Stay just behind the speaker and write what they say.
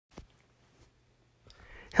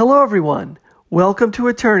Hello, everyone. Welcome to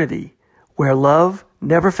Eternity, where love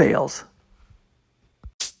never fails.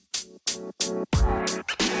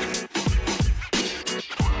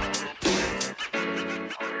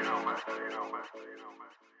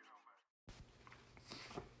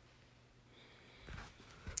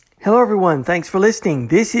 Hello, everyone. Thanks for listening.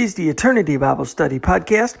 This is the Eternity Bible Study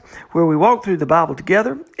Podcast, where we walk through the Bible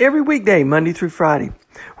together every weekday, Monday through Friday.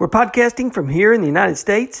 We're podcasting from here in the United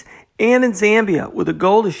States and in Zambia with a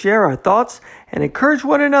goal to share our thoughts and encourage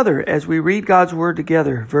one another as we read God's Word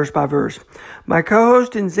together, verse by verse. My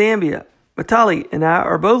co-host in Zambia, Matali, and I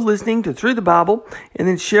are both listening to Through the Bible and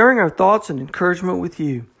then sharing our thoughts and encouragement with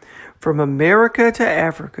you. From America to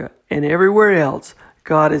Africa and everywhere else,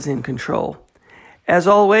 God is in control. As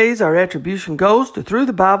always, our attribution goes to Through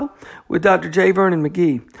the Bible with Dr. J. Vernon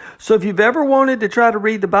McGee. So if you've ever wanted to try to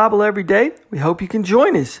read the Bible every day, we hope you can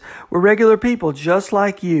join us. We're regular people just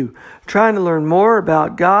like you, trying to learn more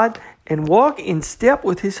about God and walk in step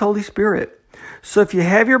with His Holy Spirit. So if you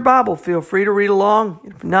have your Bible, feel free to read along.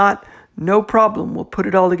 If not, no problem. We'll put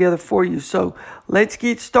it all together for you. So let's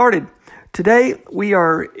get started. Today, we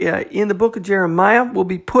are in the book of Jeremiah. We'll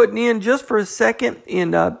be putting in just for a second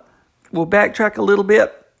we'll backtrack a little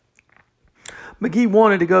bit. McGee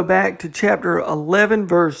wanted to go back to chapter 11,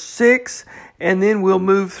 verse 6, and then we'll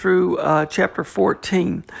move through chapter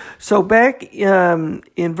 14. So back in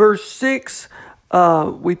verse 6,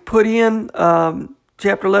 we put in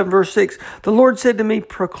chapter 11, verse 6. The Lord said to me,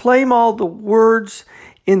 proclaim all the words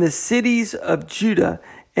in the cities of Judah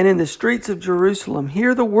and in the streets of Jerusalem.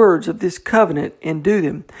 Hear the words of this covenant and do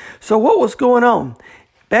them. So what was going on?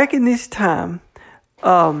 Back in this time,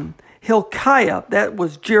 Hilkiah, that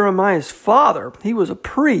was Jeremiah's father. He was a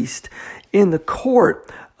priest in the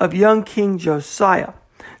court of young King Josiah.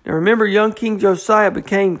 Now remember, young King Josiah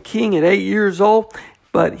became king at 8 years old,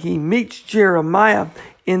 but he meets Jeremiah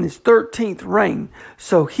in his 13th reign.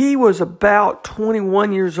 So he was about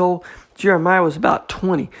 21 years old. Jeremiah was about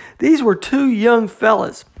 20. These were two young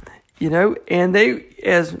fellas, and they,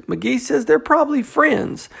 as McGee says, they're probably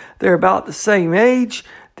friends. They're about the same age.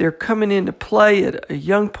 They're coming into play at a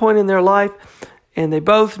young point in their life, and they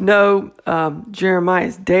both know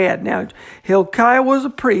Jeremiah's dad. Now, Hilkiah was a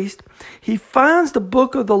priest. He finds the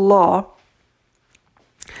book of the law.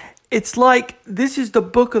 It's like this is the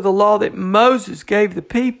book of the law that Moses gave the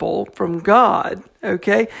people from God,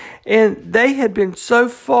 okay? And they had been so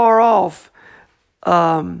far off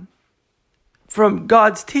from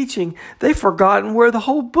God's teaching, they've forgotten where the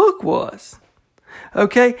whole book was,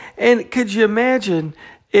 okay? And could you imagine?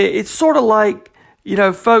 It's sort of like,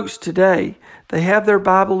 folks today, they have their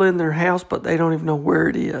Bible in their house, but they don't even know where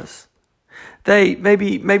it is.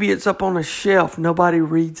 Maybe it's up on a shelf, nobody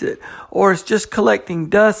reads it, or it's just collecting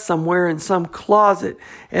dust somewhere in some closet.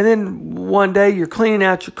 And then one day you're cleaning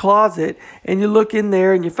out your closet and you look in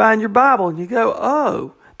there and you find your Bible and you go,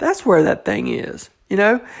 oh, that's where that thing is,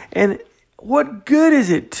 And what good is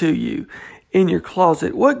it to you in your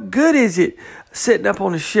closet? What good is it sitting up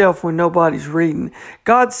on a shelf when nobody's reading?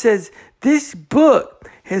 God says this book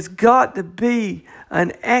has got to be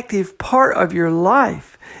an active part of your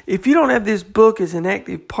life. If you don't have this book as an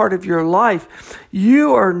active part of your life,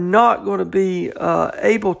 you are not going to be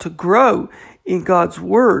able to grow in God's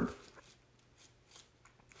Word.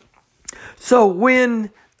 So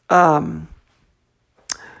when young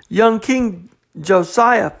King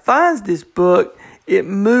Josiah finds this book, it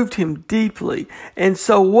moved him deeply. And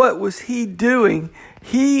so what was he doing?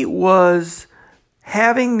 He was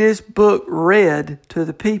having this book read to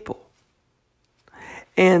the people.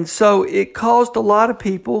 And so it caused a lot of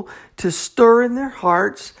people to stir in their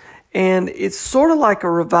hearts. And it's sort of like a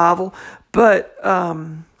revival. But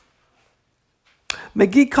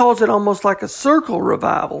McGee calls it almost like a circle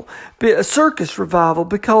revival, a circus revival,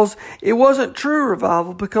 because it wasn't true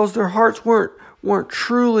revival, because their hearts weren't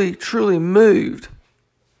truly moved.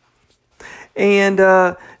 And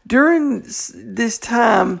during this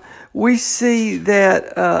time, we see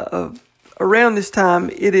that around this time,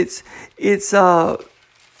 it's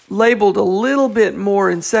labeled a little bit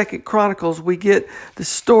more in 2 Chronicles. We get the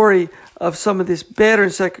story of some of this better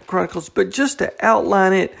in 2 Chronicles, but just to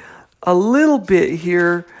outline it a little bit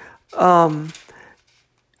here,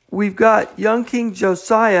 we've got young King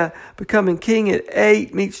Josiah becoming king at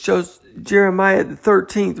 8, meets Jeremiah at the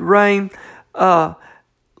 13th reign.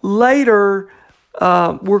 Later,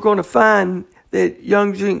 we're going to find that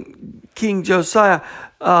young King Josiah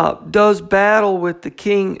does battle with the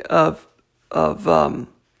king of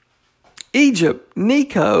Egypt,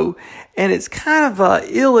 Necho, and it's kind of a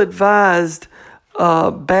ill-advised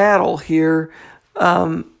battle here,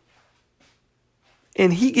 and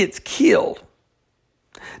he gets killed.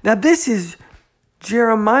 Now this is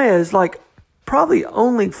Jeremiah's probably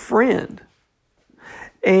only friend.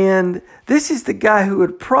 And this is the guy who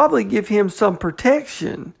would probably give him some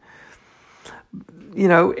protection.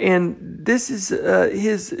 And this is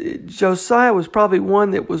Josiah was probably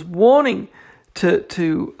one that was wanting to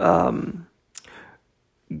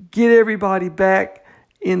get everybody back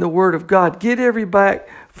in the Word of God, get everybody back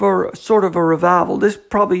for sort of a revival.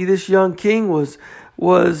 This young king was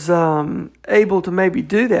able to maybe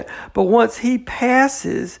do that. But once he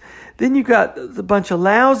passes, then you got a bunch of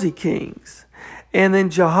lousy kings. And then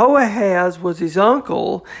Jehoahaz was his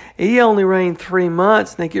uncle. He only reigned 3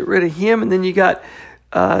 months, and they get rid of him. And then you got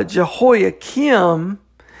Jehoiakim.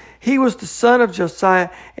 He was the son of Josiah,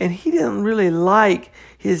 and he didn't really like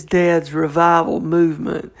his dad's revival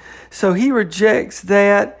movement. So he rejects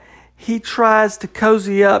that. He tries to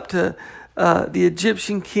cozy up to the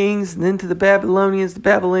Egyptian kings and then to the Babylonians. The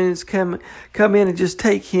Babylonians come in and just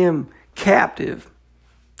take him captive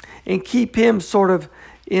and keep him sort of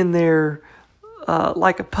in their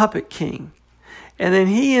like a puppet king. And then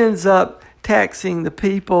he ends up taxing the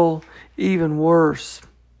people even worse.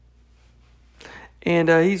 And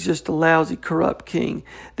he's just a lousy, corrupt king.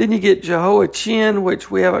 Then you get Jehoiachin,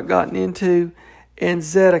 which we haven't gotten into, and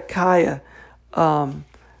Zedekiah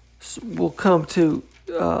will come to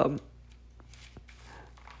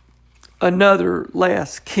another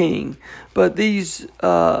last king. But these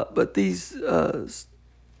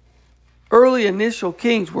early initial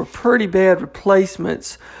kings were pretty bad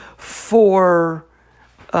replacements for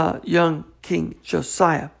young King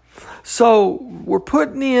Josiah. So we're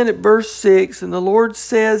putting in at verse 6, and the Lord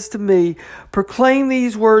says to me, proclaim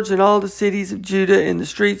these words in all the cities of Judah and the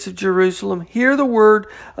streets of Jerusalem. Hear the word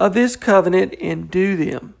of this covenant and do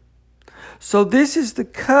them. So this is the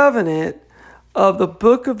covenant of the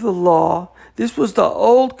book of the law. This was the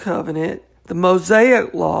old covenant, the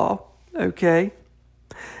Mosaic law, okay?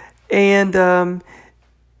 And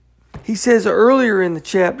he says earlier in the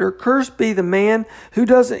chapter, cursed be the man who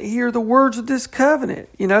doesn't hear the words of this covenant.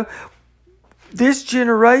 This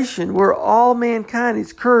generation where all mankind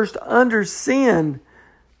is cursed under sin,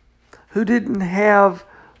 who didn't have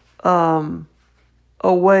a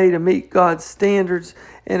way to meet God's standards.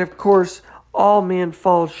 And of course, all men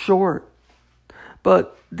fall short.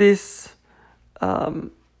 But this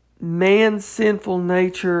man's sinful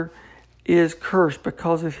nature is cursed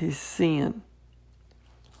because of his sin.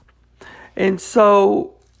 And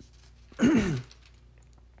so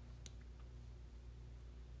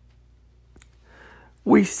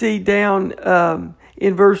we see down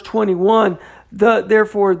in verse 21,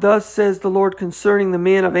 therefore thus says the Lord concerning the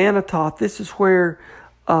men of Anathoth. This is where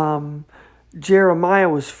Jeremiah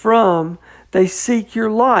was from. They seek your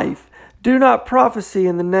life. Do not prophesy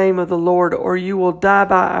in the name of the Lord, or you will die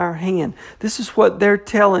by our hand. This is what they're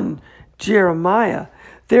telling Jeremiah.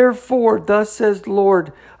 Therefore, thus says the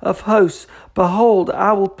Lord of hosts, behold,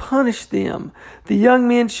 I will punish them. The young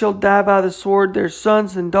men shall die by the sword, their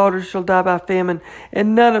sons and daughters shall die by famine,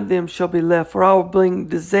 and none of them shall be left. For I will bring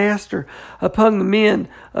disaster upon the men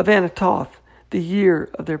of Anathoth, the year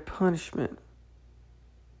of their punishment.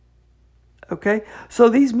 Okay, so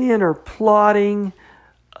these men are plotting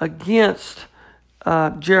against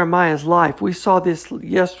Jeremiah's life. We saw this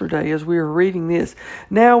yesterday as we were reading this.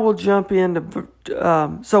 Now we'll jump into,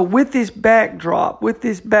 so with this backdrop, with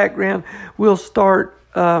this background, we'll start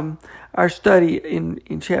our study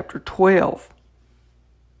in chapter 12.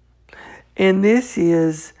 And this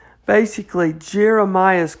is basically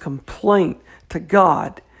Jeremiah's complaint to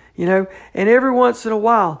God, and every once in a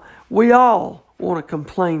while, we all want to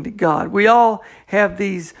complain to God. We all have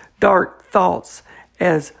these dark thoughts.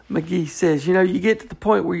 As McGee says, you get to the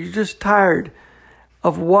point where you're just tired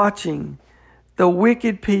of watching the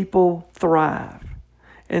wicked people thrive.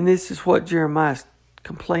 And this is what Jeremiah's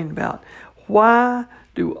complaining about. Why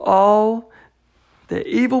do all the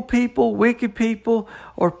evil people, wicked people,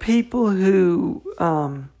 or people who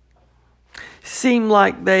seem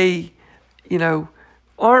like they,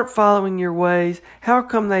 aren't following your ways, how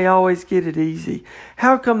come they always get it easy?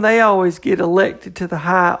 How come they always get elected to the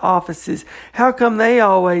high offices? How come they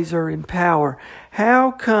always are in power?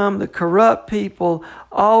 How come the corrupt people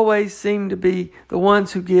always seem to be the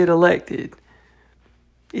ones who get elected?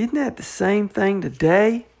 Isn't that the same thing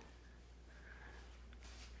today?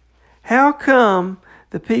 How come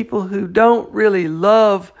the people who don't really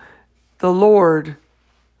love the Lord,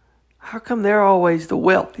 how come they're always the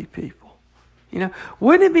wealthy people?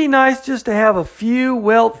 Wouldn't it be nice just to have a few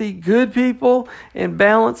wealthy, good people and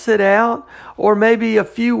balance it out? Or maybe a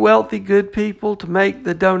few wealthy, good people to make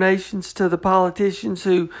the donations to the politicians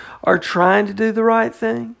who are trying to do the right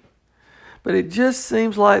thing? but it just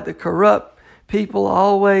seems like the corrupt people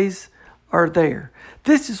always are there.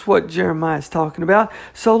 This is what Jeremiah is talking about.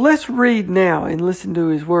 So let's read now and listen to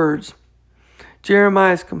his words.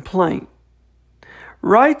 Jeremiah's complaint.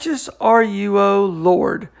 Righteous are you, O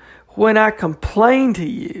Lord, when I complain to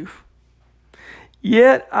you.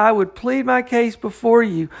 Yet I would plead my case before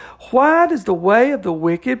you. Why does the way of the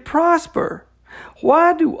wicked prosper?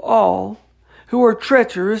 Why do all who are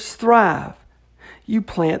treacherous thrive? You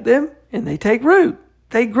plant them and they take root.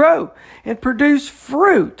 They grow and produce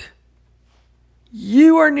fruit.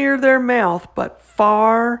 You are near their mouth, but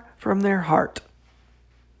far from their heart.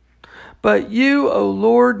 But you, O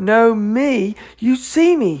Lord, know me. You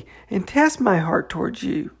see me and test my heart towards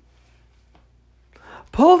you.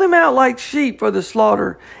 Pull them out like sheep for the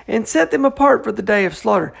slaughter, and set them apart for the day of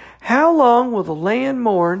slaughter. How long will the land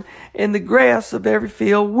mourn, and the grass of every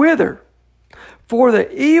field wither? For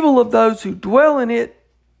the evil of those who dwell in it,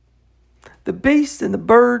 the beasts and the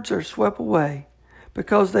birds are swept away,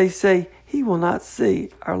 because they say, he will not see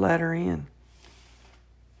our latter end.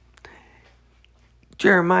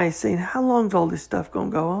 Jeremiah is saying, how long is all this stuff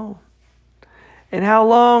going to go on? And how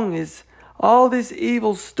long is all this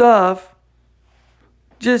evil stuff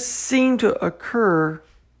just seem to occur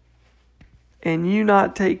and you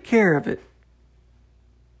not take care of it?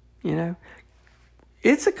 You know,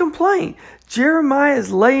 it's a complaint. Jeremiah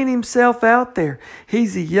is laying himself out there.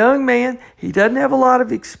 He's a young man. He doesn't have a lot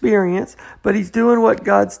of experience, but he's doing what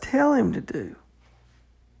God's telling him to do.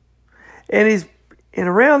 And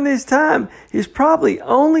around this time, his probably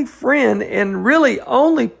only friend and really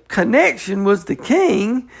only connection was the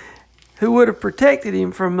king, who would have protected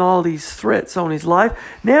him from all these threats on his life.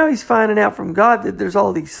 Now he's finding out from God that there's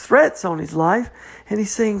all these threats on his life. And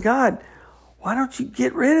he's saying, God, why don't you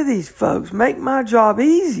get rid of these folks? Make my job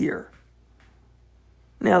easier.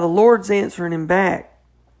 Now the Lord's answering him back.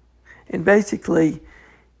 And basically,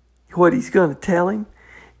 what he's going to tell him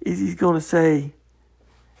is he's going to say,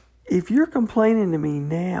 if you're complaining to me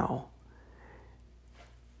now,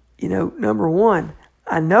 number one,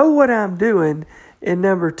 I know what I'm doing. And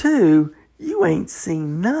number two, you ain't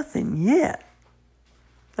seen nothing yet.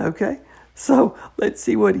 Okay? So let's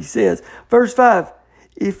see what he says. Verse 5,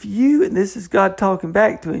 if you, and this is God talking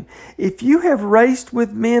back to him, if you have raced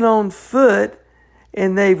with men on foot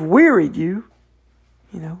and they've wearied you,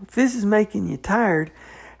 if this is making you tired,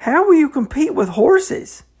 how will you compete with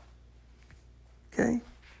horses? Okay?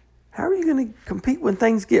 How are you going to compete when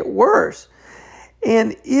things get worse?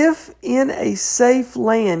 And if in a safe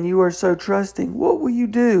land you are so trusting, what will you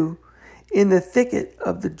do in the thicket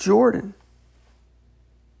of the Jordan?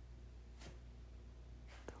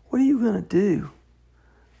 What are you going to do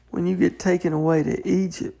when you get taken away to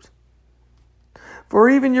Egypt? For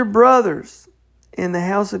even your brothers in the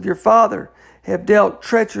house of your father have dealt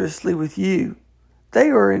treacherously with you. They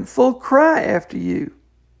are in full cry after you.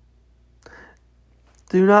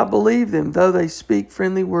 Do not believe them, though they speak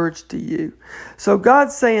friendly words to you. So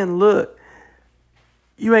God's saying, look,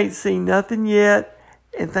 you ain't seen nothing yet,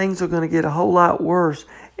 and things are going to get a whole lot worse.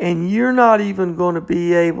 And you're not even going to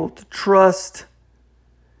be able to trust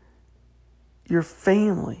your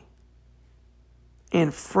family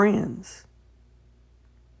and friends.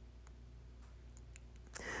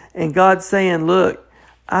 And God's saying, look,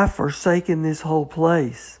 I've forsaken this whole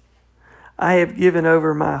place. I have given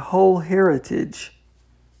over my whole heritage.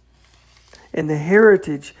 And the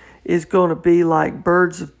heritage is going to be like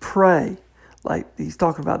birds of prey. Like he's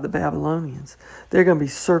talking about the Babylonians. They're going to be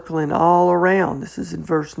circling all around. This is in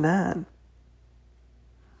verse 9.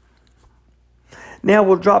 Now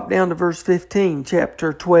we'll drop down to verse 15,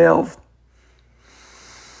 chapter 12.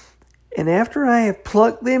 And after I have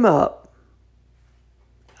plucked them up,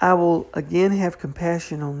 I will again have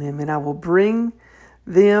compassion on them, and I will bring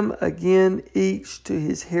them again, each to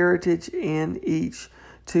his heritage and each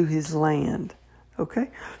to his land. Okay?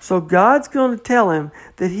 So God's going to tell him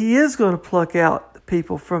that he is going to pluck out the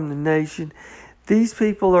people from the nation. These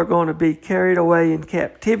people are going to be carried away in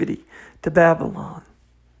captivity to Babylon.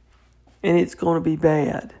 And it's going to be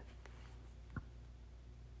bad.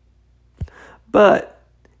 But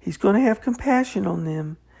he's going to have compassion on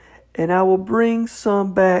them, and I will bring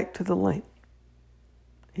some back to the land.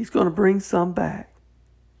 He's going to bring some back.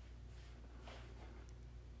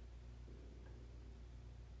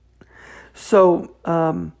 So,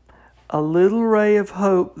 a little ray of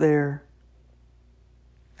hope there.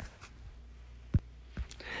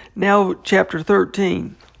 Now, chapter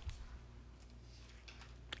 13.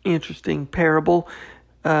 Interesting parable.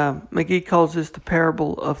 McGee calls this the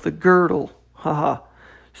parable of the girdle.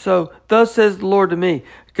 So, thus says the Lord to me,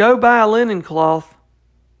 go buy a linen cloth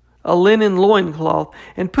a linen loincloth,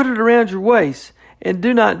 and put it around your waist, and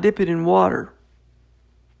do not dip it in water.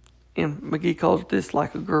 And McGee calls this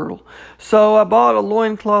like a girdle. So I bought a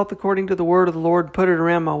loincloth according to the word of the Lord, put it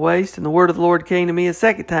around my waist, and the word of the Lord came to me a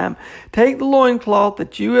second time. Take the loincloth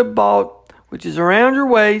that you have bought, which is around your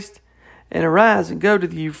waist, and arise and go to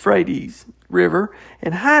the Euphrates River,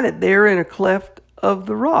 and hide it there in a cleft of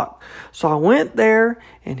the rock. So I went there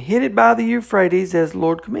and hid it by the Euphrates as the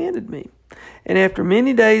Lord commanded me. And after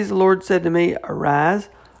many days the Lord said to me, Arise,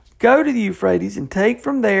 go to the Euphrates, and take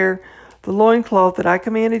from there the loincloth that I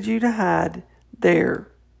commanded you to hide there.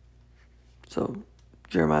 So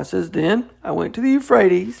Jeremiah says, Then I went to the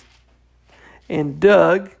Euphrates and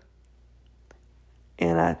dug,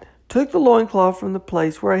 and I took the loincloth from the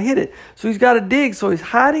place where I hid it. So he's got to dig. So he's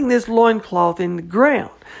hiding this loincloth in the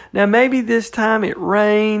ground. Now maybe this time it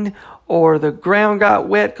rained, or the ground got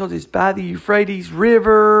wet because it's by the Euphrates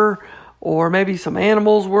River, or maybe some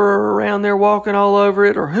animals were around there walking all over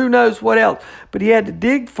it, or who knows what else. But he had to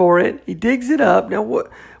dig for it. He digs it up. Now,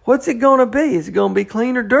 what's it going to be? Is it going to be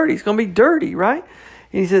clean or dirty? It's going to be dirty, right?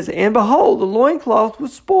 And he says, and behold, the loincloth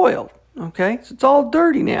was spoiled. Okay, so it's all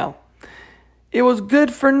dirty now. It was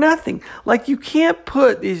good for nothing. Like, you can't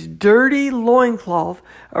put this dirty loincloth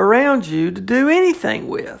around you to do anything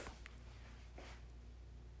with.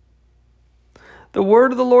 The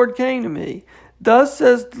word of the Lord came to me. Thus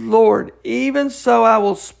says the Lord, even so I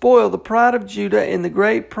will spoil the pride of Judah and the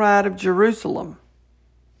great pride of Jerusalem.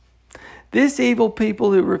 This evil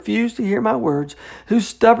people who refuse to hear my words, who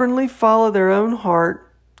stubbornly follow their own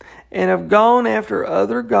heart, and have gone after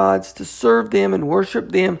other gods to serve them and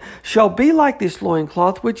worship them, shall be like this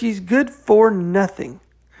loincloth, which is good for nothing.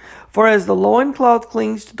 For as the loincloth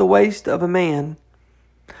clings to the waist of a man,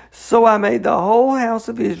 so I made the whole house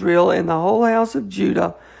of Israel and the whole house of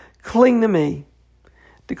Judah cling to me,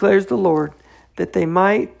 declares the Lord, that they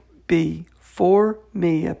might be for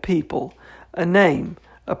me a people, a name,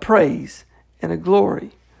 a praise, and a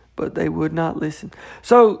glory. But they would not listen.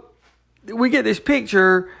 So we get this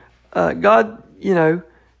picture, God,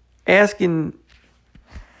 asking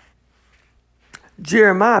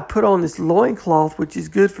Jeremiah, put on this loincloth, which is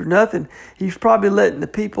good for nothing. He's probably letting the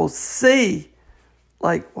people see,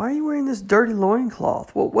 like, why are you wearing this dirty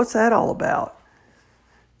loincloth? What's that all about?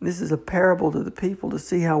 This is a parable to the people to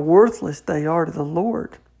see how worthless they are to the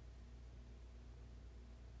Lord.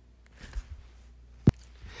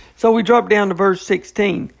 So we drop down to verse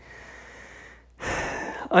 16.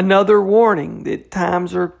 Another warning that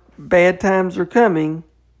bad times are coming.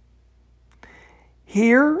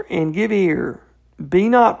 Hear and give ear. Be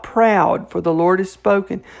not proud, for the Lord has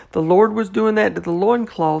spoken. The Lord was doing that to the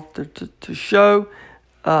loincloth to show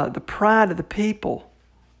the pride of the people.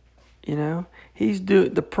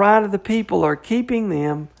 The pride of the people are keeping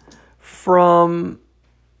them from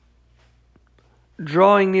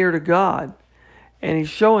drawing near to God. And he's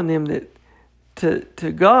showing them that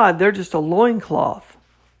to God, they're just a loincloth.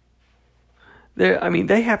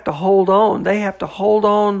 They have to hold on. They have to hold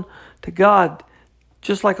on to God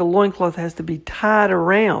just like a loincloth has to be tied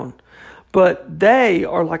around. But they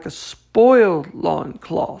are like a spoiled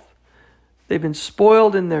loincloth. They've been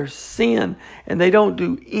spoiled in their sin, and they don't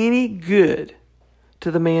do any good to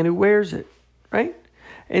the man who wears it, right?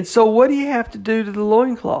 And so what do you have to do to the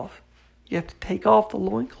loincloth? You have to take off the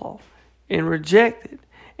loincloth and reject it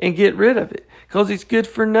and get rid of it because it's good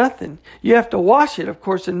for nothing. You have to wash it, of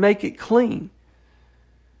course, and make it clean.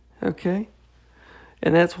 Okay?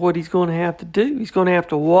 And that's what he's going to have to do. He's going to have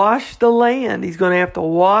to wash the land. He's going to have to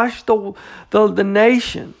wash the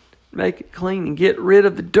nation, make it clean and get rid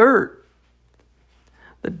of the dirt.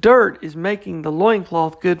 The dirt is making the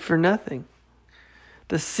loincloth good for nothing.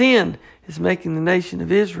 The sin is making the nation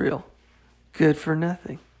of Israel good for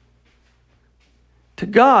nothing. To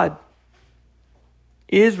God,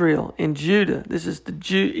 Israel and Judah, this is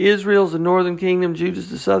Israel's the northern kingdom, Judah's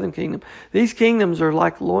the southern kingdom. These kingdoms are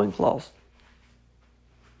like loincloths.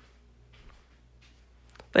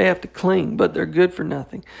 They have to cling, but they're good for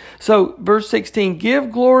nothing. So, verse 16,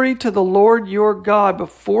 give glory to the Lord your God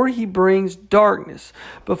before he brings darkness,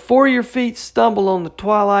 before your feet stumble on the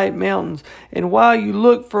twilight mountains, and while you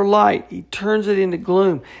look for light, he turns it into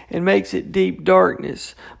gloom and makes it deep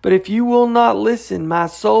darkness. But if you will not listen, my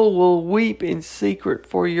soul will weep in secret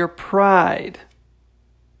for your pride.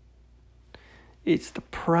 It's the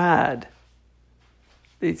pride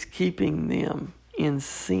that's keeping them in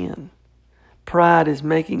sin. Pride is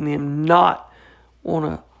making them not want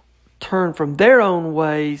to turn from their own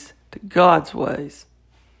ways to God's ways.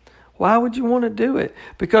 Why would you want to do it?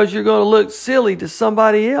 Because you're going to look silly to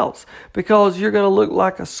somebody else. Because you're going to look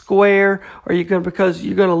like a square, or because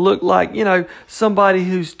you're going to look like, somebody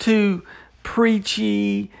who's too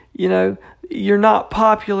preachy. You're not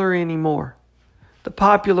popular anymore. The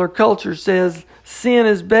popular culture says sin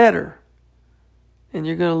is better. And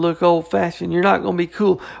you're going to look old-fashioned. You're not going to be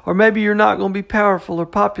cool. Or maybe you're not going to be powerful or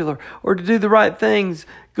popular. Or to do the right things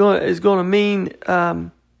is going to mean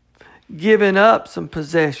giving up some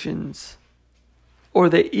possessions or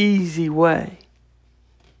the easy way.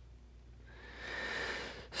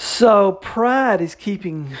 So pride is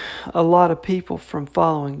keeping a lot of people from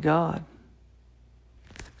following God.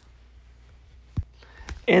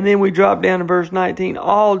 And then we drop down to verse 19.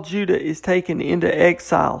 All Judah is taken into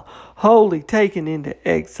exile, wholly taken into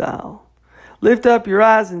exile. Lift up your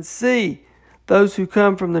eyes and see those who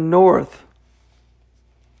come from the north.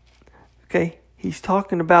 Okay, he's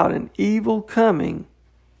talking about an evil coming.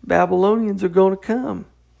 Babylonians are going to come.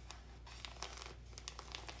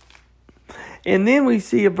 And then we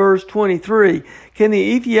see in verse 23, can the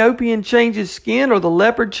Ethiopian change his skin or the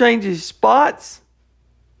leopard change his spots?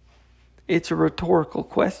 It's a rhetorical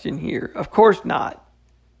question here. Of course not.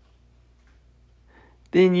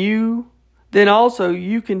 Then also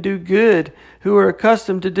you can do good who are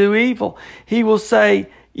accustomed to do evil. He will say,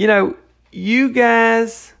 you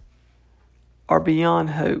guys are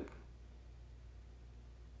beyond hope.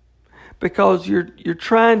 Because you're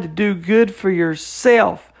trying to do good for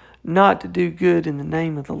yourself, not to do good in the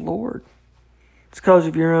name of the Lord. It's because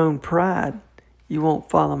of your own pride. You won't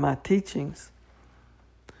follow my teachings.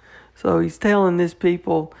 So he's telling this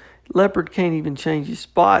people, leopard can't even change his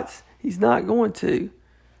spots. He's not going to.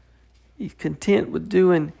 He's content with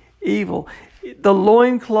doing evil. The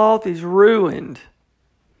loincloth is ruined.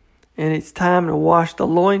 And it's time to wash the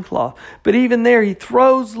loincloth. But even there, he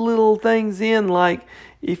throws little things in like,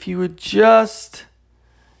 if you would just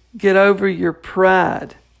get over your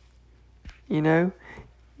pride.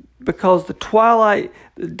 Because the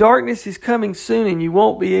darkness is coming soon and you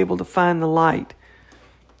won't be able to find the light.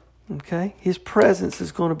 Okay? His presence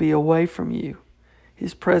is going to be away from you.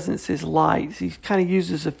 His presence is light. He kind of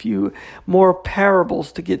uses a few more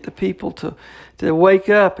parables to get the people to wake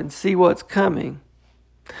up and see what's coming.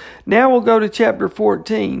 Now we'll go to chapter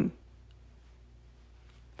 14.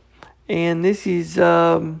 And this is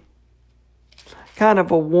kind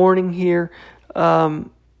of a warning here about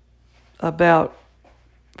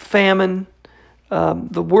famine.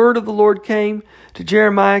 The word of the Lord came to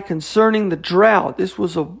Jeremiah concerning the drought. This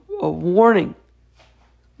was a warning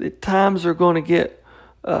that times are going to get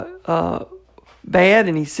bad,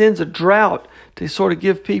 and he sends a drought to sort of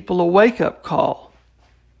give people a wake-up call.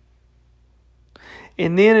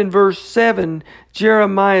 And then in verse 7,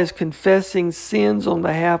 Jeremiah is confessing sins on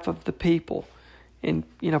behalf of the people. And,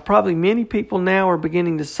 probably many people now are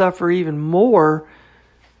beginning to suffer even more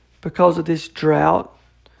because of this drought.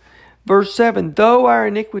 Verse 7, though our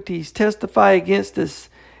iniquities testify against us,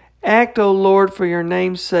 act, O Lord, for your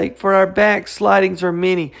name's sake, for our backslidings are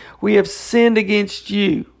many. We have sinned against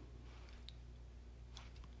you.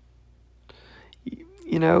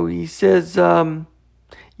 He says,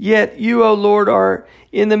 yet you, O Lord, are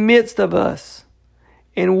in the midst of us,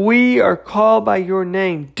 and we are called by your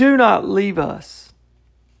name. Do not leave us.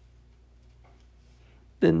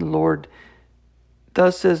 Then the Lord,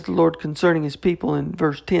 thus says the Lord concerning his people in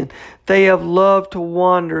verse 10, they have loved to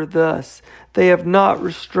wander thus. They have not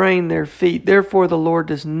restrained their feet. Therefore the Lord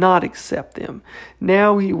does not accept them.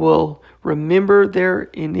 Now he will remember their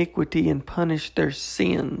iniquity and punish their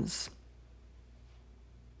sins.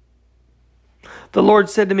 The Lord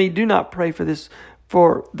said to me, do not pray for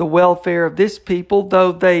the welfare of this people,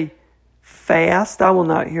 though they fast. I will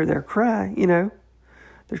not hear their cry.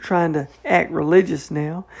 They're trying to act religious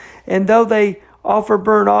now. And though they offer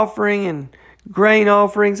burnt offering and grain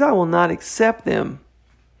offerings, I will not accept them.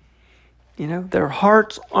 Their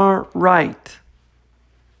hearts aren't right.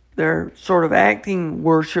 They're sort of acting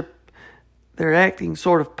worship. They're acting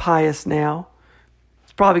sort of pious now.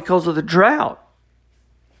 It's probably because of the drought.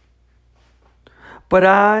 But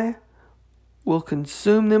I will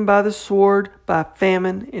consume them by the sword, by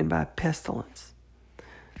famine, and by pestilence.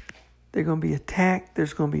 They're going to be attacked.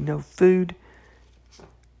 There's going to be no food.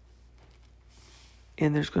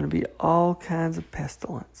 And there's going to be all kinds of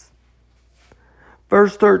pestilence.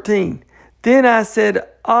 Verse 13. Then I said,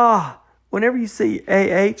 whenever you see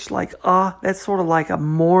A-H, like that's sort of like a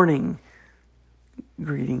mourning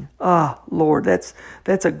greeting. Lord, that's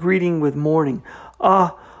a greeting with mourning.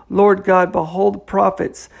 Lord God, behold the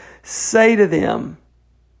prophets. Say to them,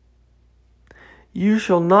 you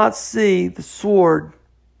shall not see the sword,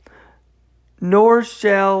 nor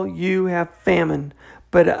shall you have famine,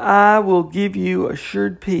 but I will give you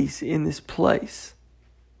assured peace in this place.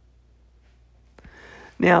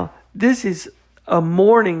 Now, this is a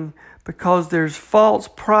mourning because there's false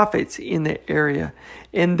prophets in the area.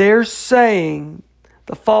 And they're saying,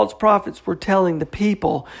 the false prophets were telling the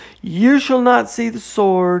people, you shall not see the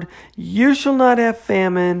sword, you shall not have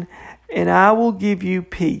famine, and I will give you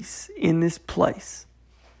peace in this place.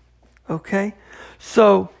 Okay?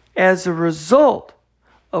 So, as a result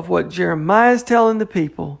of what Jeremiah is telling the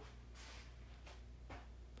people,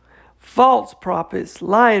 false prophets,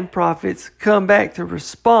 lying prophets come back to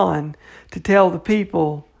respond to tell the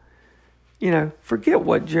people, forget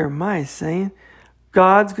what Jeremiah is saying.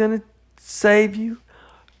 God's going to save you.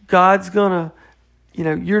 God's going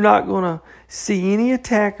to, you're not going to see any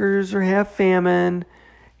attackers or have famine,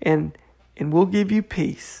 and we'll give you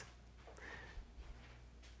peace.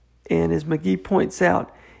 And as McGee points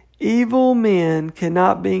out, evil men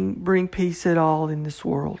cannot bring peace at all in this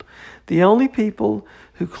world. The only people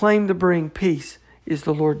who claim to bring peace is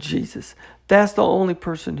the Lord Jesus. That's the only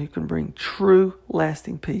person who can bring true,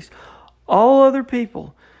 lasting peace. All other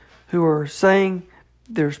people who are saying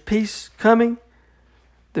there's peace coming,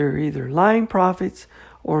 they're either lying prophets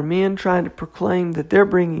or men trying to proclaim that they're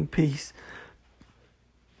bringing peace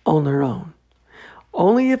on their own.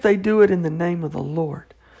 Only if they do it in the name of the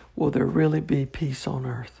Lord will there really be peace on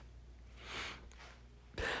earth.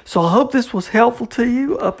 So I hope this was helpful to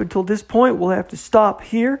you. Up until this point, we'll have to stop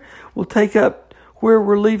here. We'll take up where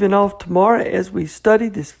we're leaving off tomorrow as we study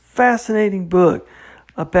this fascinating book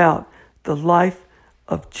about the life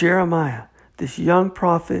of Jeremiah, this young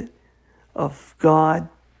prophet of God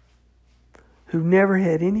who never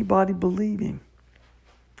had anybody believe him.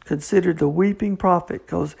 Considered the weeping prophet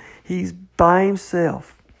because he's by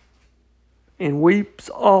himself and weeps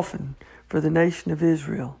often for the nation of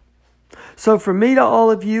Israel. So from me to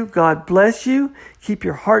all of you, God bless you. Keep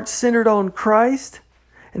your heart centered on Christ.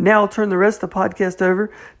 And now I'll turn the rest of the podcast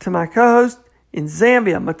over to my co-host in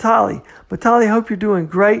Zambia, Matali. Matali, hope you're doing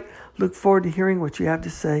great. Look forward to hearing what you have to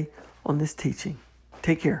say on this teaching.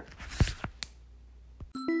 Take care.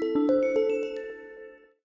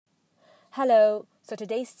 Hello. So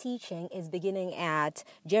today's teaching is beginning at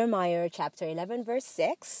Jeremiah chapter 11, verse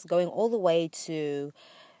 6, going all the way to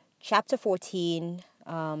chapter 14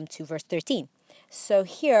 to verse 13. So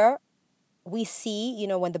here we see,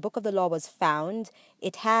 when the book of the law was found,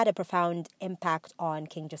 it had a profound impact on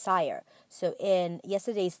King Josiah. So in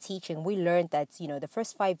yesterday's teaching, we learned that, the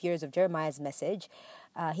first 5 years of Jeremiah's message,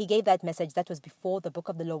 he gave that message that was before the book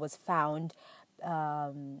of the law was found,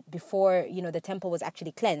 before, the temple was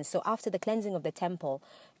actually cleansed. So after the cleansing of the temple,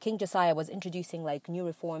 King Josiah was introducing new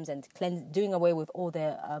reforms and doing away with all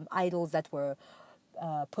the idols that were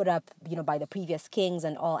put up, by the previous kings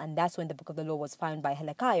and all. And that's when the book of the law was found by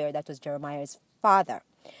Hezekiah, that was Jeremiah's father.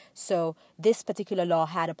 So this particular law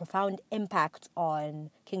had a profound impact on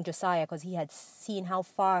King Josiah because he had seen how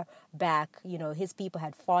far back, his people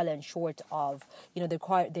had fallen short of,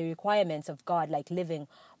 the requirements of God, like living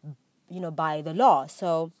by the law.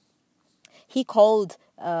 So he called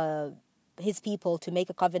his people to make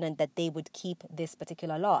a covenant that they would keep this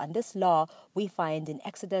particular law. And this law we find in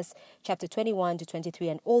Exodus chapter 21 to 23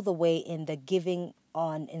 and all the way in the giving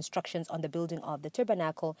on instructions on the building of the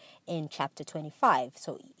tabernacle in chapter 25.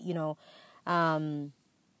 So,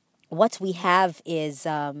 what we have is,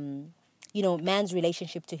 man's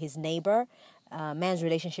relationship to his neighbor, man's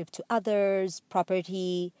relationship to others,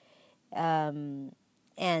 property,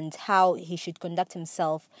 and how he should conduct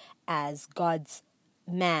himself as God's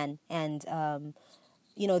man. And,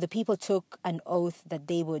 the people took an oath that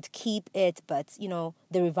they would keep it, but,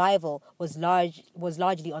 the revival was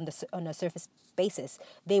largely on a surface basis.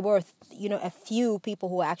 They were, a few people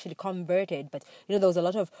who were actually converted, but, there was a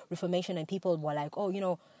lot of reformation and people were like,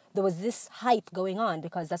 there was this hype going on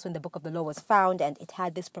because that's when the book of the law was found and it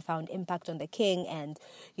had this profound impact on the king and,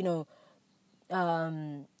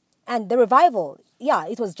 and the revival,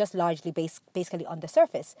 it was just largely basically on the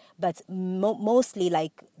surface, but mostly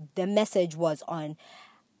the message was on,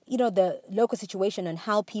 the local situation and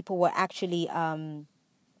how people were actually,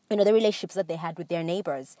 the relationships that they had with their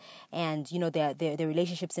neighbors and, their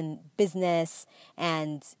relationships in business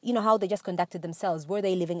and, how they just conducted themselves. Were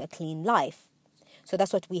they living a clean life? So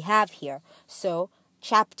that's what we have here. So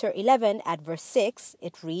chapter 11 at verse 6,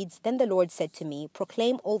 it reads, "Then the Lord said to me,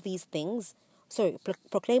 proclaim all these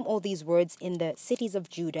words in the cities of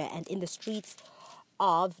Judah and in the streets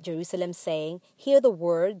of Jerusalem, saying, hear the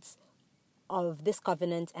words of this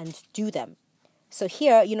covenant and do them. So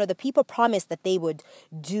here, the people promised that they would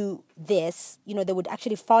do this. They would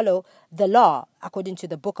actually follow the law according to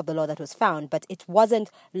the book of the law that was found. But it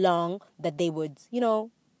wasn't long that they would,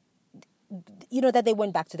 that they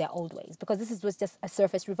went back to their old ways, because was just a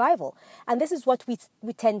surface revival. And this is what we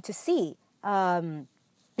tend to see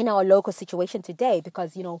in our local situation today,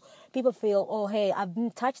 because, people feel, oh, hey, I've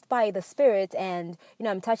been touched by the Spirit, and,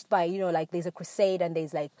 I'm touched by, like there's a crusade and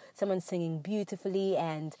there's like someone singing beautifully,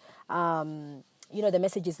 and, the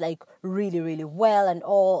message is like really, really well, and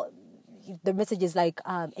all the message is like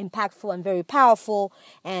impactful and very powerful.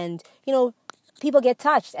 And, people get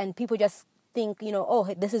touched and people just think,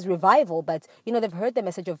 oh, this is revival, but, they've heard the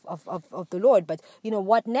message of the Lord. But,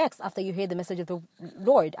 what next after you hear the message of the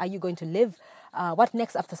Lord? Are you going to live? What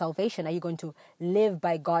next after salvation? Are you going to live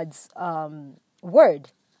by God's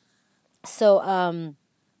word? So,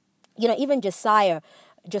 even Josiah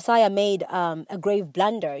made a grave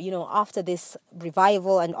blunder, after this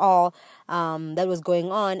revival and all that was going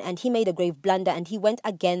on. And he made a grave blunder, and he went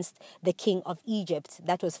against the king of Egypt.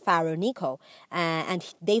 That was Pharaoh Necho. And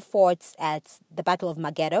they fought at the Battle of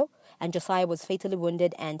Megiddo. And Josiah was fatally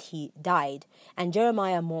wounded and he died. And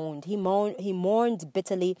Jeremiah mourned. He mourned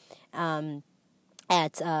bitterly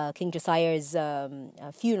at King Josiah's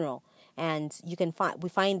funeral. And we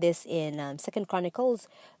find this in 2 Chronicles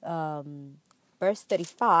verse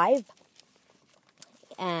 35,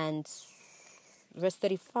 and verse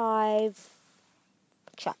 35,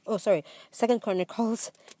 2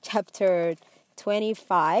 Chronicles chapter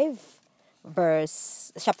 35,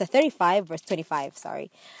 chapter 35, verse 25, sorry.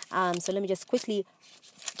 So let me just quickly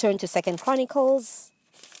turn to 2 Chronicles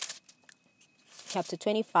chapter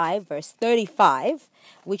 25, verse 35,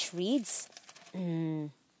 which reads,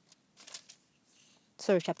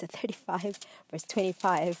 chapter 35, verse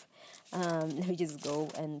 25. Let me just go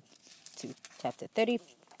to chapter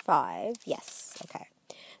 35. Yes, okay.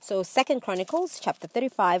 So 2 Chronicles chapter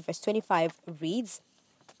 35, verse 25 reads,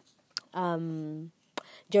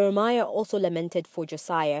 Jeremiah also lamented for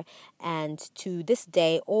Josiah, and to this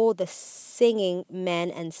day all the singing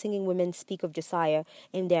men and singing women speak of Josiah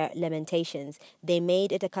in their lamentations. They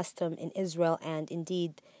made it a custom in Israel, and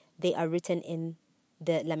indeed they are written in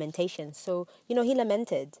the Lamentations. So, he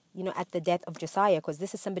lamented, at the death of Josiah, because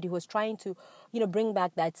this is somebody who was trying to, bring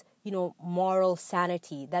back that, moral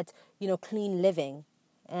sanity, that, clean living.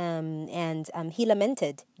 And he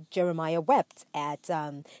lamented. Jeremiah wept at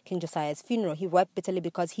King Josiah's funeral. He wept bitterly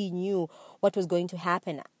because he knew what was going to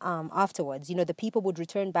happen afterwards. The people would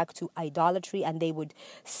return back to idolatry, and they would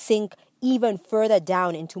sink even further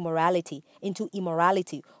down into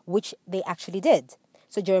immorality, which they actually did.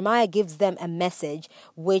 So Jeremiah gives them a message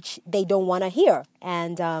which they don't want to hear.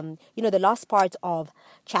 And, the last part of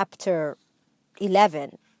chapter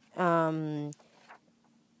 11,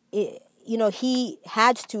 he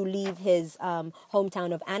had to leave his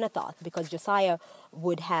hometown of Anathoth, because Josiah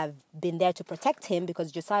would have been there to protect him,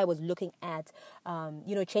 because Josiah was looking at,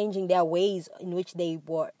 changing their ways in which they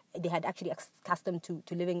had actually accustomed to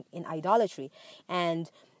living in idolatry.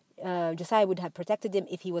 And Josiah would have protected him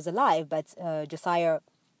if he was alive, but Josiah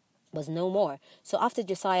was no more. So after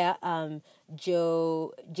Josiah,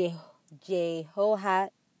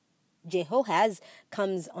 Jehoahaz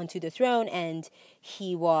comes onto the throne, and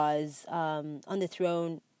he was on the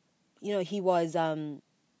throne. He was an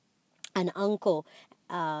uncle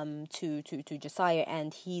to Josiah,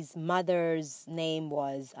 and his mother's name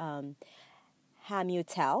was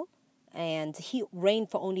Hamutal. And he reigned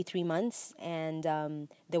for only 3 months, and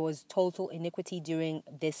there was total iniquity during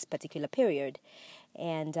this particular period.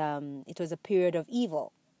 And it was a period of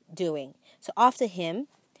evil doing. So after him,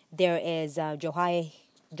 there is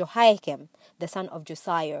Jehoiakim, the son of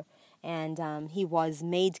Josiah, and he was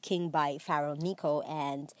made king by Pharaoh Necho.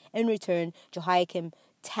 And in return, Jehoiakim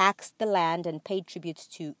taxed the land and paid tribute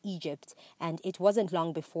to Egypt. And it wasn't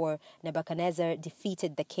long before Nebuchadnezzar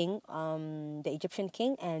defeated the king, the Egyptian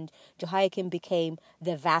king, and Jehoiakim became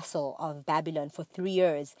the vassal of Babylon for 3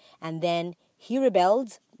 years. And then he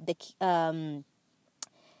rebelled. The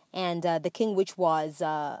king, which was,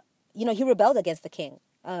 he rebelled against the king.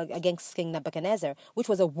 Against King Nebuchadnezzar, which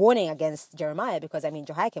was a warning against Jeremiah, because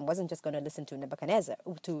Jehoiakim wasn't just going to listen to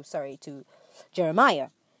Jeremiah.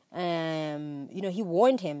 He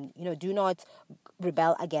warned him, do not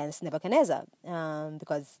rebel against Nebuchadnezzar,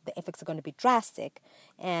 because the effects are going to be drastic.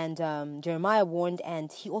 And Jeremiah warned,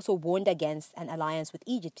 and he also warned against an alliance with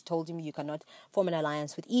Egypt. He told him you cannot form an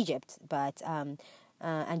alliance with Egypt. But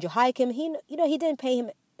and Jehoiakim, he didn't pay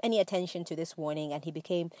him any attention to this warning, and he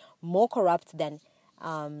became more corrupt than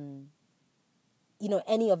any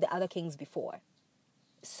of the other kings before.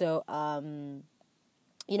 So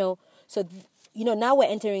now we're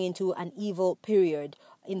entering into an evil period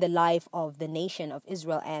in the life of the nation of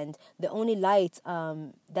Israel, and the only light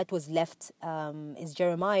that was left is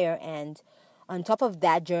Jeremiah. And on top of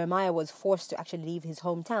that, Jeremiah was forced to actually leave his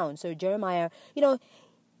hometown. So Jeremiah,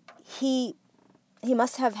 he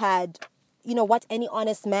must have had, what any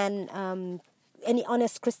honest man, any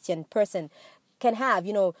honest Christian person can have,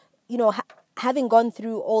 having gone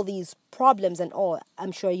through all these problems and all.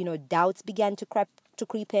 I'm sure, doubts began to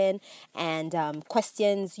creep in, and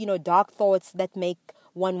questions, dark thoughts that make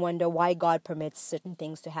one wonder why God permits certain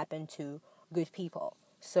things to happen to good people.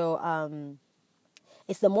 So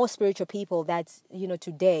it's the more spiritual people that,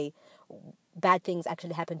 today bad things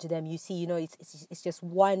actually happen to them. You see, it's just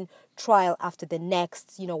one trial after the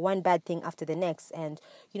next, one bad thing after the next. And,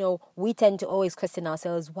 we tend to always question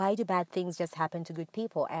ourselves, why do bad things just happen to good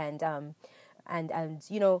people? And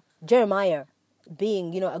Jeremiah,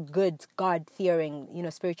 being, a good God-fearing,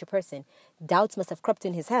 spiritual person, doubts must have crept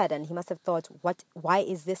in his head, and he must have thought, why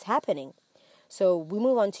is this happening? So we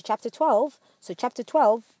move on to chapter 12. So chapter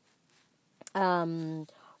 12,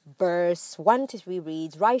 verse 1 to 3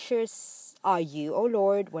 reads, Righteous are you, O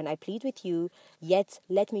Lord, when I plead with you, yet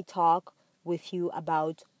let me talk with you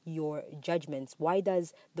about your judgments. Why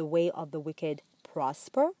does the way of the wicked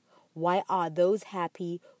prosper? Why are those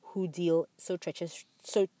happy who deal so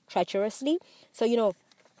treacherously? So,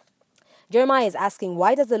 Jeremiah is asking,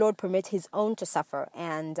 why does the Lord permit his own to suffer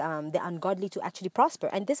and the ungodly to actually prosper?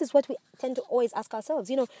 And this is what we tend to always ask ourselves.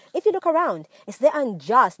 If you look around, it's the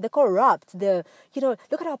unjust, the corrupt, look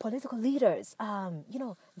at our political leaders.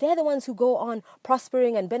 They're the ones who go on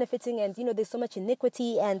prospering and benefiting, and, there's so much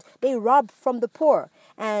iniquity, and they rob from the poor.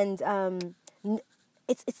 And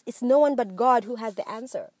it's no one but God who has the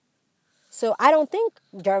answer. So I don't think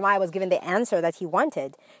Jeremiah was given the answer that he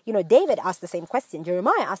wanted. David asked the same question.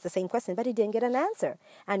 Jeremiah asked the same question, but he didn't get an answer.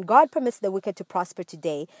 And God permits the wicked to prosper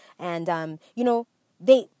today. And, the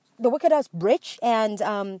wicked are rich, and,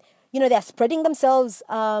 they're spreading themselves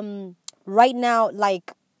right now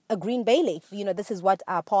like a green bay leaf. This is what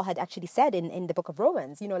Paul had actually said in the book of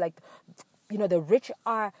Romans. The rich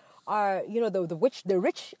are the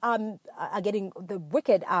rich are getting, the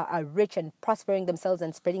wicked are rich and prospering themselves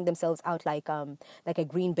and spreading themselves out like a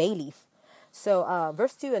green bay leaf. So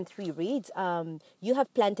verse 2 and 3 reads, you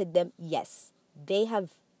have planted them, yes, they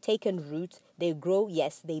have taken root, they grow,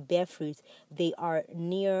 yes, they bear fruit, they are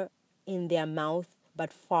near in their mouth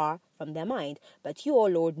but far from their mind. But you, O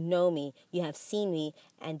Lord, know me, you have seen me,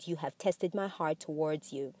 and you have tested my heart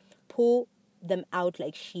towards you. Pull them out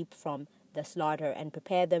like sheep from the slaughter and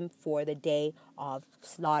prepare them for the day of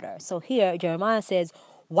slaughter. So here Jeremiah says,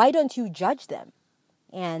 why don't you judge them?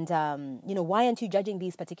 And why aren't you judging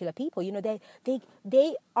these particular people?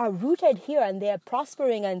 They are rooted here, and they're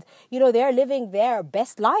prospering, and they're living their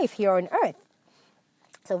best life here on earth.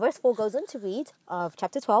 So verse 4 goes on to read of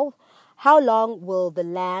chapter 12, how long will the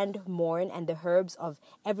land mourn and the herbs of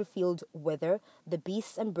every field wither? The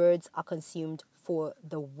beasts and birds are consumed for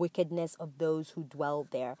the wickedness of those who dwell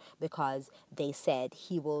there, because they said,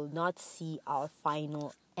 he will not see our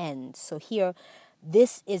final end. So here,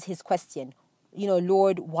 this is his question.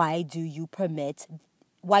 Lord, why do you permit it?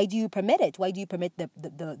 Why do you permit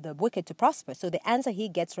the wicked to prosper? So the answer he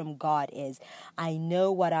gets from God is, I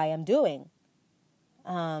know what I am doing.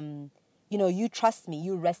 You trust me,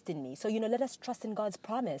 you rest in me. So, let us trust in God's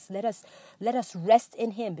promise. Let us rest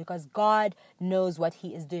in him, because God knows what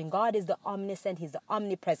he is doing. God is the omniscient, he's the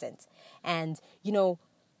omnipresent. And, he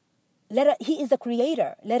is the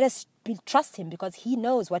creator. Let us trust him, because he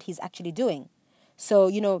knows what he's actually doing. So,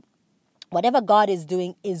 whatever God is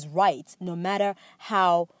doing is right, no matter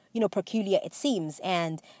how, peculiar it seems.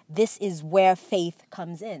 And this is where faith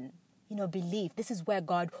comes in. Belief. This is where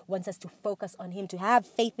God wants us to focus on him, to have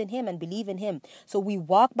faith in him and believe in him. So we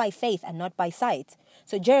walk by faith and not by sight.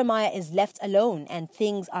 So Jeremiah is left alone, and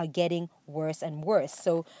things are getting worse and worse.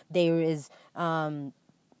 So there is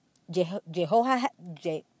Jehoahaz,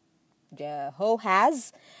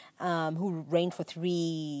 who reigned for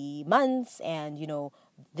 3 months, and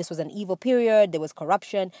this was an evil period. There was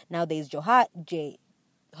corruption. Now there's Jehoiakim,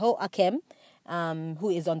 who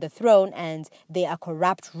is on the throne, and they are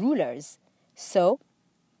corrupt rulers. So,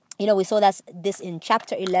 we saw this in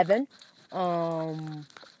chapter 11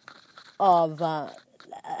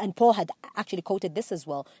 and Paul had actually quoted this as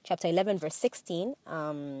well. Chapter 11, verse 16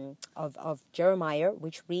 of Jeremiah,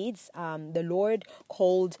 which reads, the Lord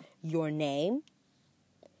called your name,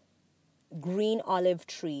 green olive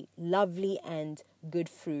tree, lovely and good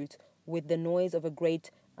fruit, with the noise of a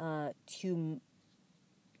great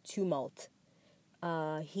tumult.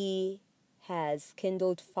 He has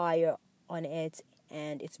kindled fire on it,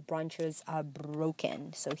 and its branches are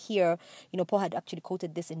broken. So here, Paul had actually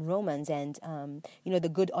quoted this in Romans, and, the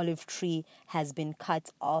good olive tree has been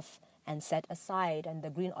cut off and set aside. And the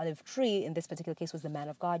green olive tree, in this particular case, was the man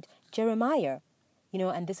of God, Jeremiah.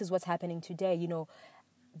 And this is what's happening today,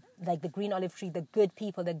 like the green olive tree, the good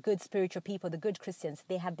people, the good spiritual people, the good Christians,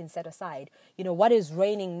 they have been set aside. What is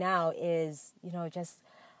reigning now is, just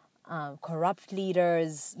corrupt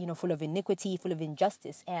leaders, full of iniquity, full of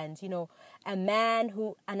injustice. And,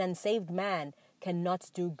 an unsaved man cannot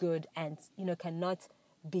do good and, cannot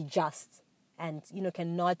be just and,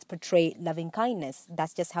 cannot portray loving kindness.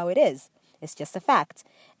 That's just how it is. It's just a fact.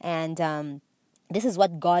 And this is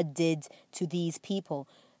what God did to these people.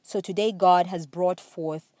 So today God has brought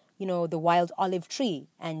forth, the wild olive tree,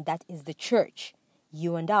 and that is the church,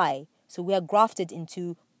 you and I. So we are grafted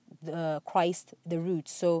into Christ, the root.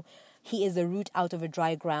 So he is a root out of a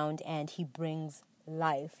dry ground, and he brings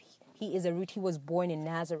life. He is a root. He was born in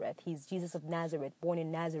Nazareth. He's Jesus of Nazareth, born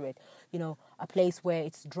in Nazareth, a place where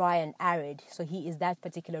it's dry and arid. So he is that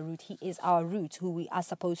particular root. He is our root, who we are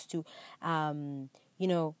supposed to,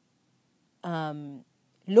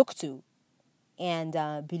 look to and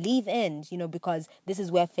believe in, because this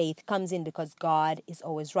is where faith comes in, because God is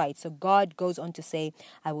always right. So God goes on to say,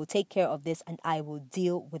 I will take care of this and I will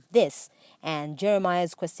deal with this. And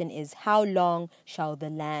Jeremiah's question is, how long shall the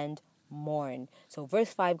land mourn? So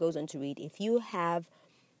verse 5 goes on to read, if you have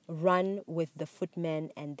run with the footmen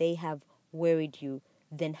and they have wearied you,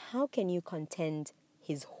 then how can you contend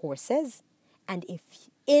his horses? And if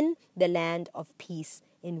in the land of peace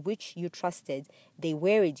in which you trusted, they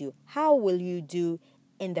wearied you, how will you do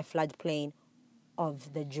in the floodplain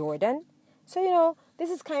of the Jordan? So,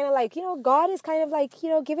 this is kind of like, God is kind of like,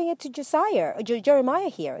 giving it to Jeremiah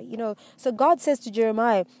here, So God says to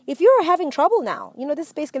Jeremiah, if you're having trouble now,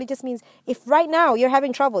 this basically just means if right now you're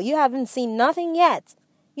having trouble, you haven't seen nothing yet,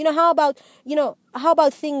 how about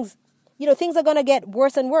things, things are going to get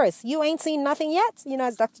worse and worse. You ain't seen nothing yet,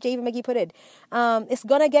 as Dr. J.V. McGee put it. It's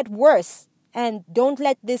going to get worse. And don't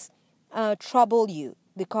let this trouble you,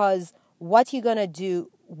 because what you're going to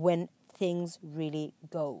do when things really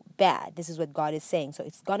go bad. This is what God is saying. So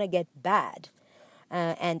it's going to get bad.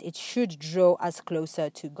 And it should draw us closer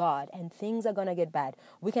to God. And things are going to get bad.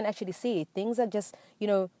 We can actually see it. Things are just,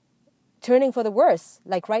 turning for the worse,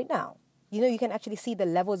 like right now. You can actually see the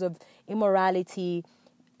levels of immorality,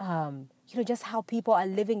 just how people are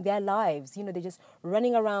living their lives. They're just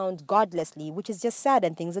running around godlessly, which is just sad,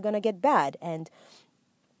 and things are going to get bad. And,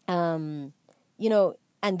 and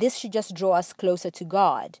this should just draw us closer to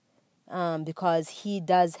God, because he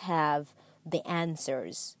does have the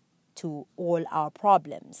answers to all our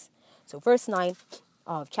problems. So verse 9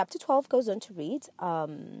 of chapter 12 goes on to read,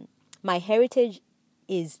 my heritage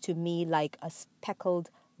is to me like a speckled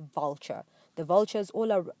vulture. The vultures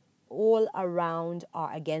all around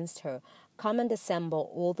are against her. Come and assemble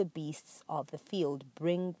all the beasts of the field,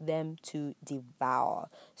 bring them to devour.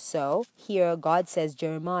 So here God says,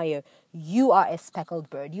 Jeremiah, you are a speckled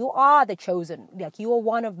bird. You are the chosen, like you are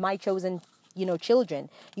one of my chosen, children.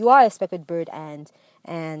 You are a speckled bird, and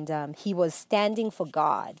he was standing for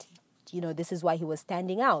God. This is why he was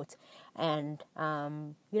standing out. And,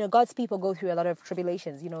 God's people go through a lot of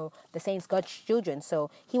tribulations, the saints, God's children. So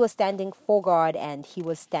he was standing for God, and he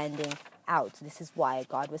was standing out. This is why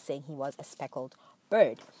God was saying he was a speckled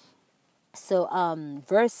bird. So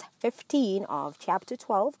verse 15 of chapter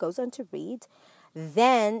 12 goes on to read,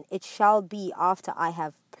 then it shall be after I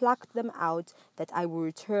have plucked them out that I will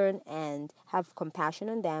return and have compassion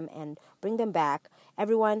on them and bring them back,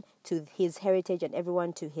 everyone to his heritage and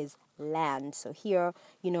everyone to his land. So here,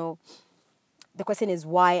 the question is,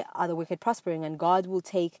 why are the wicked prospering? And God will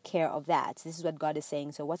take care of that. This is what God is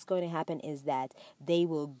saying. So what's going to happen is that they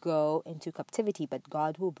will go into captivity, but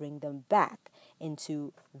God will bring them back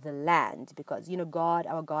into the land, because, God,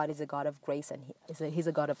 our God, is a God of grace, and he's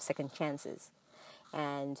a God of second chances.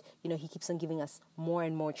 And, he keeps on giving us more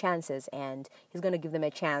and more chances, and he's going to give them a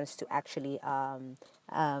chance to actually, when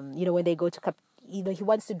they go to captivity, he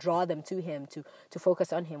wants to draw them to him, to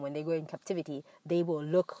focus on him. When they go in captivity, they will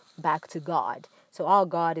look back to God. So our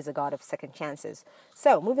God is a God of second chances.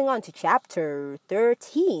 So moving on to chapter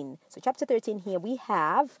 13. So chapter 13 here, we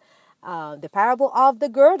have the parable of the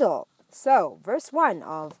girdle. So verse 1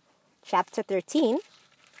 of chapter 13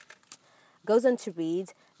 goes on to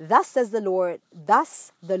read, thus the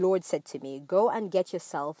Lord said to me, go and get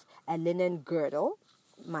yourself a linen girdle.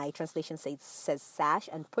 My translation says sash,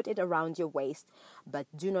 and put it around your waist, but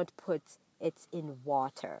do not put it in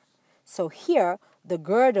water. So here, the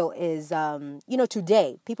girdle is,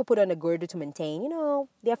 today, people put on a girdle to maintain,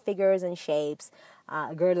 their figures and shapes.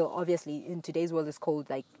 A girdle, obviously, in today's world is called,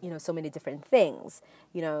 like, so many different things.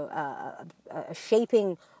 A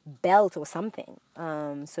shaping belt or something.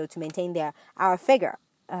 So to maintain our figure.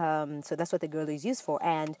 So that's what the girdle is used for.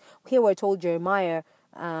 And here we're told Jeremiah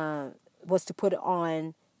was to put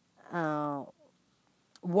on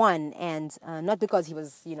one, and not because he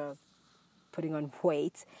was, putting on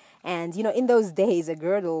weight. And, in those days, a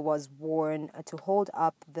girdle was worn to hold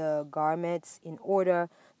up the garments in order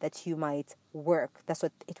that you might work. That's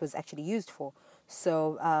what it was actually used for.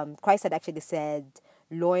 So Christ had actually said,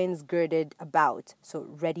 loins girded about, so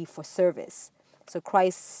ready for service. So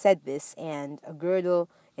Christ said this, and a girdle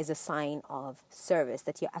is a sign of service,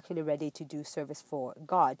 that you're actually ready to do service for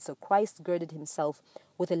God. So Christ girded himself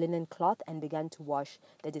with a linen cloth and began to wash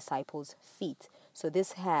the disciples' feet. So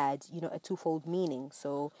this had, a twofold meaning.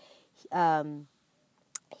 So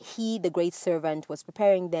he, the great servant, was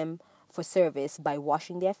preparing them for service by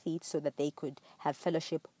washing their feet so that they could have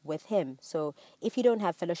fellowship with him. So if you don't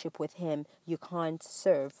have fellowship with him, you can't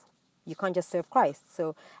serve. You can't just serve Christ.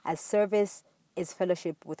 So as service is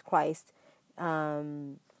fellowship with Christ,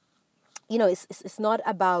 it's not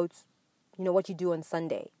about, what you do on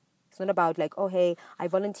Sunday. It's not about like, oh, hey, I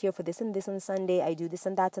volunteer for this and this on Sunday. I do this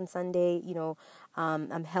and that on Sunday.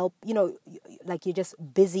 I'm help, like you're just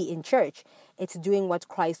busy in church. It's doing what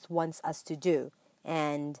Christ wants us to do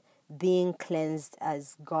and being cleansed,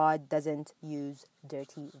 as God doesn't use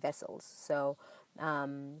dirty vessels. So,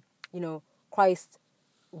 Christ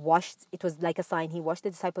washed, it was like a sign. He washed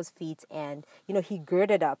the disciples' feet, and, he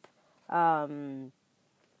girded up,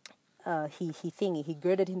 he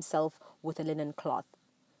girded himself with a linen cloth,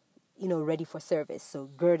 ready for service. So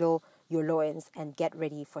girdle your loins and get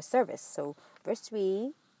ready for service. So verse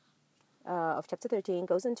 3 of chapter 13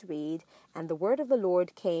 goes on to read, and the word of the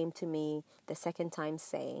Lord came to me the second time,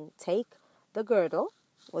 saying, take the girdle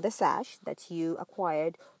or the sash that you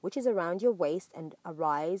acquired, which is around your waist, and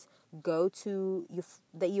arise, go to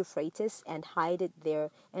the Euphrates and hide it there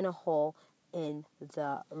in a hole in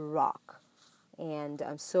the rock. And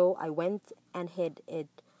so I went and hid it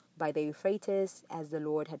by the Euphrates as the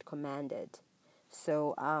Lord had commanded.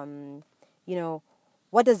 So,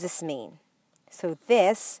 what does this mean? So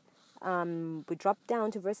this, we drop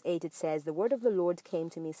down to verse 8. It says, the word of the Lord came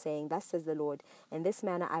to me, saying, thus says the Lord, in this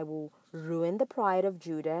manner I will ruin the pride of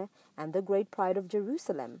Judah and the great pride of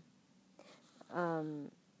Jerusalem.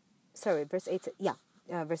 Verse 8,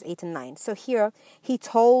 verse 8 and 9. So here, he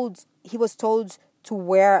was told to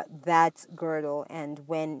wear that girdle, and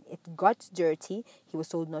when it got dirty, he was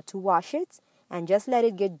told not to wash it and just let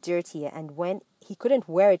it get dirtier. And when he couldn't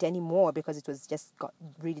wear it anymore because it was just got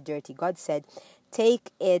really dirty, God said,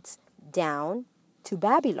 take it down to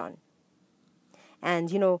Babylon.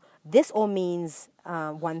 And this all means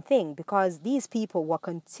one thing, because these people were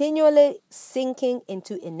continually sinking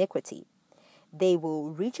into iniquity. They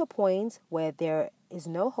will reach a point where there is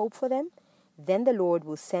no hope for them. Then the Lord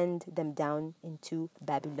will send them down into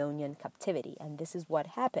Babylonian captivity. And this is what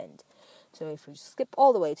happened. So if we skip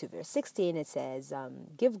all the way to verse 16, it says,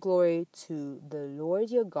 give glory to the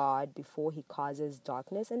Lord your God before he causes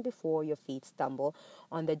darkness and before your feet stumble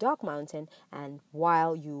on the dark mountain. And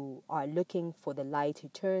while you are looking for the light, he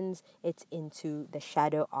turns it into the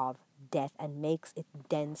shadow of death and makes it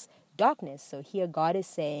dense darkness. So here God is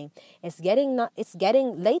saying it's getting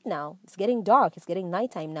late now. It's getting dark. It's getting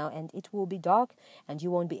nighttime now, and it will be dark, and you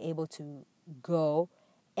won't be able to go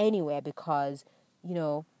anywhere because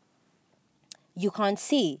you can't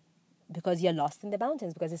see, because you're lost in the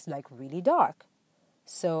mountains, because it's like really dark.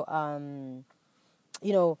 So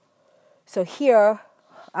so here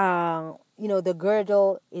the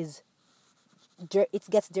girdle is it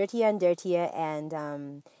gets dirtier and dirtier, and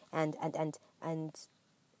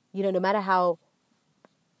no matter how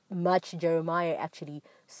much Jeremiah actually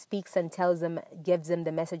speaks and tells them, gives them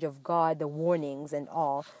the message of God, the warnings and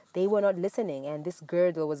all, they were not listening. And this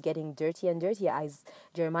girdle was getting dirtier and dirtier as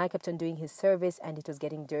Jeremiah kept on doing his service, and it was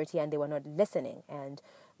getting dirtier, and they were not listening. And,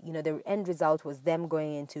 the end result was them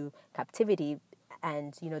going into captivity.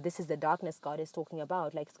 And, this is the darkness God is talking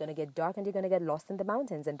about. Like, it's going to get dark and you're going to get lost in the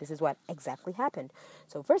mountains. And this is what exactly happened.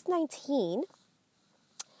 So verse 19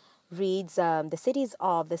 reads, the cities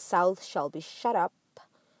of the south shall be shut up,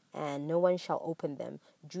 and no one shall open them.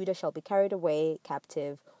 Judah shall be carried away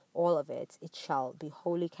captive, all of it. It shall be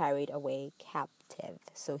wholly carried away captive.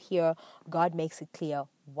 So here, God makes it clear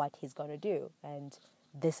what he's going to do. And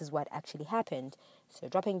this is what actually happened. So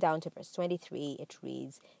dropping down to verse 23, it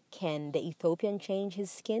reads, can the Ethiopian change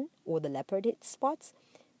his skin, or the leopard its spots?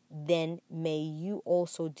 then may you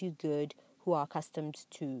also do good who are accustomed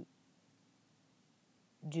to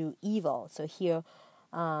do evil. So here,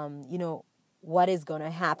 what is going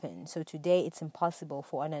to happen? So today it's impossible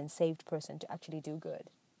for an unsaved person to actually do good.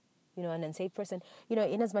 An unsaved person,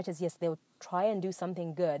 in as much as, yes, they'll try and do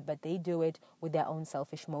something good, but they do it with their own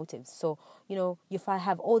selfish motives. So, if I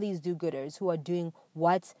have all these do-gooders who are doing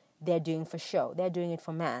what they're doing for show, they're doing it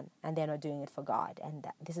for man, and they're not doing it for God. And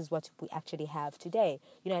this is what we actually have today.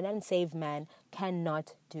 An unsaved man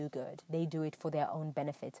cannot do good. They do it for their own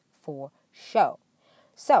benefit, for show.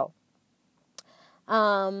 So,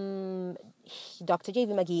 Dr.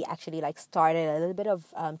 J.V. McGee actually started a little bit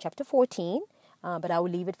of chapter 14, but I will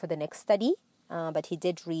leave it for the next study. But he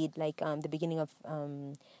did read the beginning of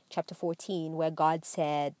chapter 14, where God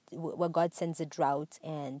sends a drought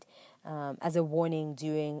and as a warning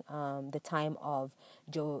during the time of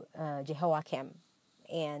Jehoiakim,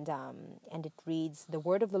 and it reads, "The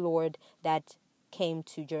word of the Lord that came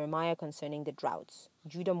to Jeremiah concerning the droughts.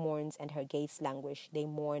 Judah mourns and her gates languish. They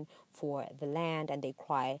mourn for the land, and they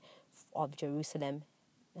cry of Jerusalem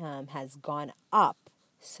has gone up."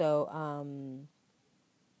 So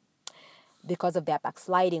because of their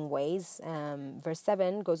backsliding ways, verse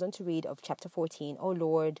 7 goes on to read of chapter 14, "O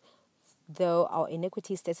Lord, though our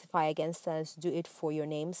iniquities testify against us, do it for your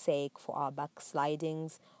name's sake, for our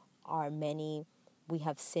backslidings are many. We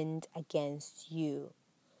have sinned against you."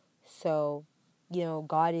 So,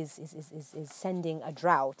 God is sending a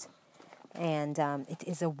drought, and it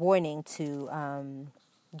is a warning to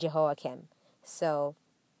Jehoiakim. So,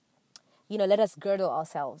 let us girdle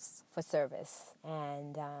ourselves for service,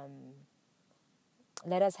 and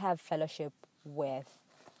let us have fellowship with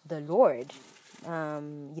the Lord,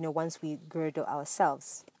 once we girdle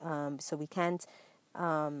ourselves. So we can't,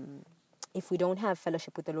 if we don't have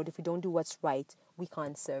fellowship with the Lord, if we don't do what's right, we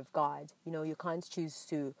can't serve God. You can't choose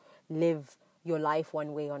to live your life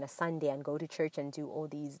one way on a Sunday and go to church and do all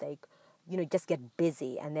these, just get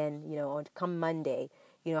busy. And then, come Monday,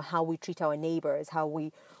 how we treat our neighbors, how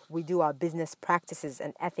we do our business practices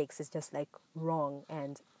and ethics is just wrong.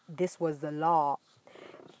 And this was the law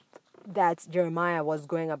that Jeremiah was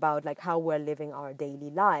going about, how we're living our daily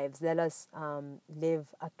lives. Let us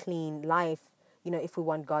live a clean life, if we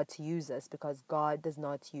want God to use us, because God does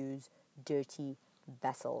not use dirty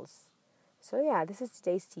vessels. So yeah, this is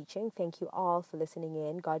today's teaching. Thank you all for listening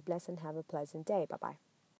in. God bless and have a pleasant day. Bye-bye.